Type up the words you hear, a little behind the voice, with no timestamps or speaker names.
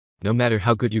No matter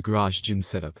how good your garage gym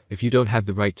setup, if you don't have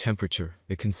the right temperature,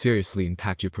 it can seriously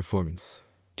impact your performance.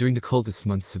 During the coldest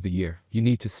months of the year, you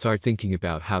need to start thinking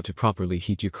about how to properly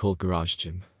heat your cold garage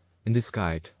gym. In this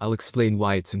guide, I'll explain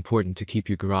why it's important to keep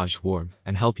your garage warm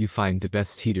and help you find the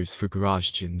best heaters for garage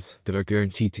gyms that are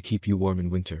guaranteed to keep you warm in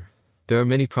winter. There are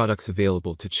many products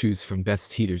available to choose from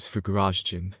best heaters for garage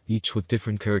gym, each with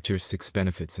different characteristics,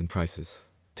 benefits, and prices.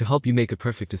 To help you make a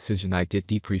perfect decision, I did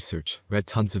deep research, read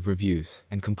tons of reviews,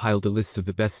 and compiled a list of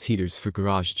the best heaters for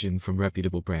garage gym from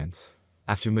reputable brands.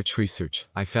 After much research,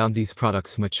 I found these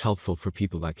products much helpful for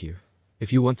people like you.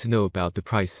 If you want to know about the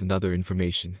price and other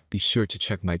information, be sure to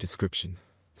check my description.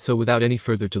 So without any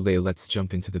further delay, let's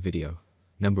jump into the video.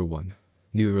 Number 1.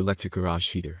 Neewer Electric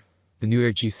Garage Heater. The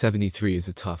Neewer G73 is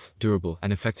a tough, durable,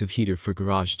 and effective heater for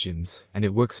garage gyms, and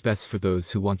it works best for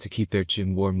those who want to keep their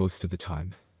gym warm most of the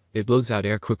time. It blows out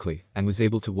air quickly, and was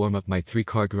able to warm up my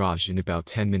 3-car garage in about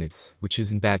 10 minutes, which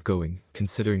isn't bad going,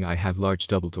 considering I have large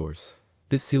double doors.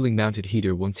 This ceiling-mounted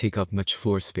heater won't take up much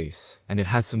floor space, and it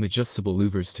has some adjustable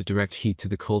louvers to direct heat to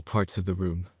the cold parts of the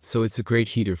room, so it's a great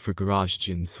heater for garage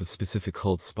gyms with specific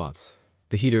cold spots.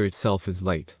 The heater itself is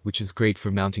light, which is great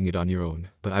for mounting it on your own,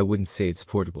 but I wouldn't say it's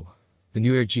portable. The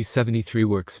Neewer G73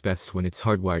 works best when it's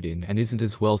hardwired in and isn't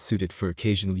as well suited for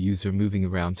occasional use or moving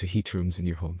around to heat rooms in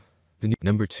your home.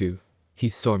 Number 2.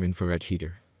 HeatStorm Infrared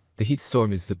Heater. The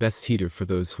HeatStorm is the best heater for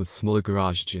those with smaller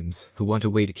garage gyms who want a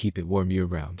way to keep it warm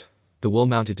year-round. The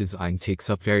wall-mounted design takes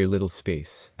up very little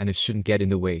space, and it shouldn't get in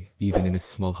the way, even in a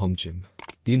small home gym.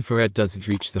 The infrared doesn't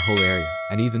reach the whole area,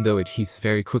 and even though it heats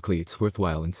very quickly, it's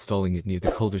worthwhile installing it near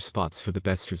the colder spots for the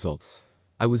best results.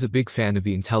 I was a big fan of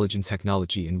the intelligent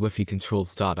technology and Wi-Fi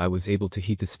controls. I was able to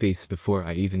heat the space before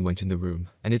I even went in the room,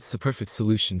 and it's the perfect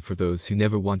solution for those who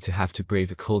never want to have to brave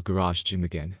a cold garage gym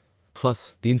again.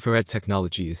 Plus, the infrared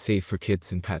technology is safe for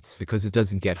kids and pets because it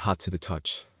doesn't get hot to the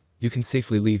touch. You can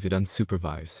safely leave it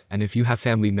unsupervised, and if you have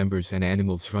family members and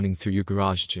animals running through your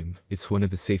garage gym, it's one of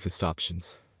the safest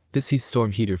options. This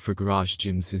HeatStorm heater for garage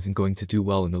gyms isn't going to do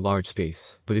well in a large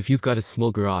space, but if you've got a small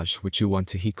garage which you want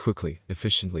to heat quickly,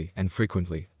 efficiently, and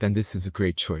frequently, then this is a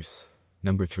great choice.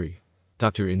 Number 3.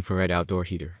 Dr. Infrared Outdoor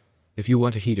Heater. If you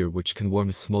want a heater which can warm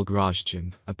a small garage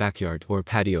gym, a backyard, or a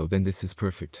patio, then this is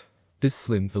perfect. This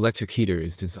slim, electric heater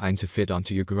is designed to fit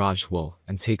onto your garage wall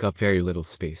and take up very little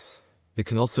space. It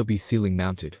can also be ceiling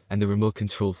mounted, and the remote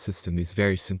control system is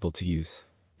very simple to use.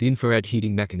 The infrared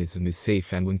heating mechanism is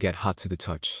safe and won't get hot to the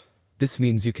touch. This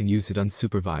means you can use it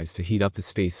unsupervised to heat up the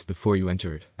space before you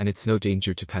enter it, and it's no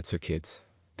danger to pets or kids.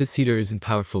 This heater isn't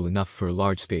powerful enough for a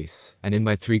large space, and in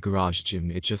my 3-garage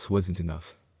gym it just wasn't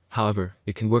enough. However,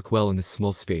 it can work well in a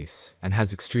small space, and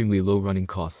has extremely low running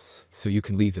costs, so you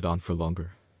can leave it on for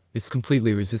longer. It's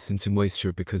completely resistant to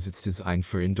moisture because it's designed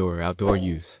for indoor or outdoor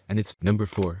use, and it's Number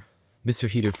 4. Mr.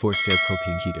 Heater Forced Air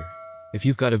Propane Heater. If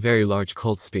you've got a very large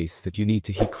cold space that you need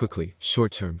to heat quickly,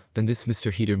 short-term, then this Mr.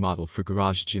 Heater model for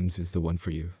garage gyms is the one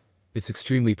for you. It's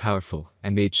extremely powerful,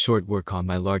 and made short work on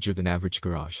my larger-than-average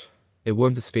garage. It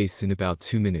warmed the space in about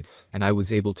 2 minutes, and I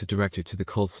was able to direct it to the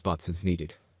cold spots as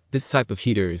needed. This type of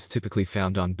heater is typically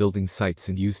found on building sites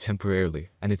and used temporarily,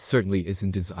 and it certainly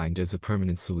isn't designed as a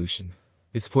permanent solution.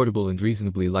 It's portable and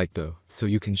reasonably light though, so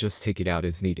you can just take it out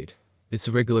as needed. It's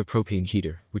a regular propane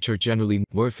heater, which are generally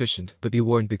more efficient, but be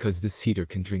warned because this heater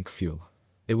can drink fuel.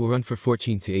 It will run for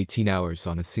 14 to 18 hours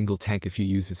on a single tank if you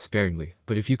use it sparingly,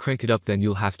 but if you crank it up then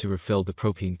you'll have to refill the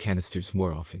propane canisters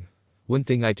more often. One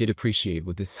thing I did appreciate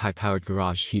with this high-powered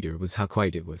garage heater was how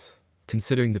quiet it was.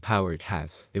 Considering the power it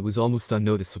has, it was almost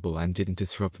unnoticeable and didn't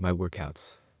disrupt my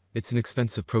workouts. It's an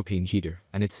expensive propane heater,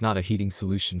 and it's not a heating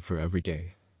solution for every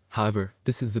day. However,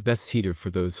 this is the best heater for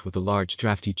those with a large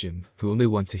drafty gym who only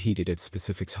want to heat it at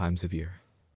specific times of year.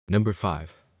 Number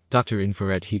 5. Dr.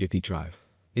 Infrared Heater Drive.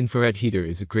 Infrared heater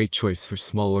is a great choice for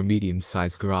small or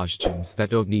medium-sized garage gyms that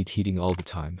don't need heating all the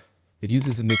time. It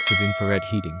uses a mix of infrared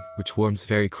heating, which warms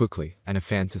very quickly, and a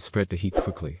fan to spread the heat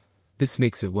quickly. This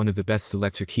makes it one of the best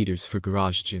electric heaters for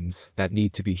garage gyms that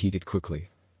need to be heated quickly.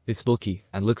 It's bulky,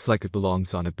 and looks like it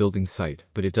belongs on a building site,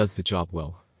 but it does the job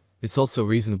well. It's also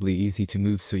reasonably easy to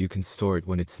move so you can store it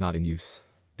when it's not in use.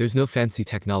 There's no fancy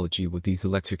technology with these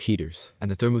electric heaters, and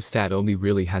the thermostat only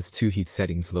really has 2 heat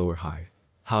settings, low or high.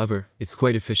 However, it's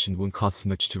quite efficient, won't cost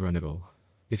much to run at all.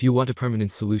 If you want a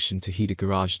permanent solution to heat a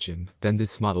garage gym, then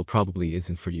this model probably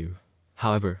isn't for you.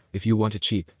 However, if you want a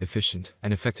cheap, efficient,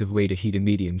 and effective way to heat a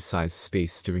medium-sized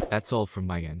space That's all from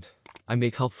my end. I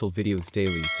make helpful videos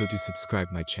daily, so do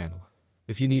subscribe my channel.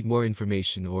 If you need more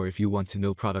information or if you want to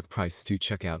know product price, do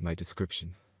check out my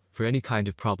description. For any kind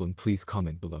of problem, please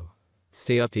comment below.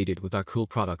 Stay updated with our cool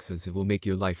products as it will make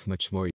your life much more easier.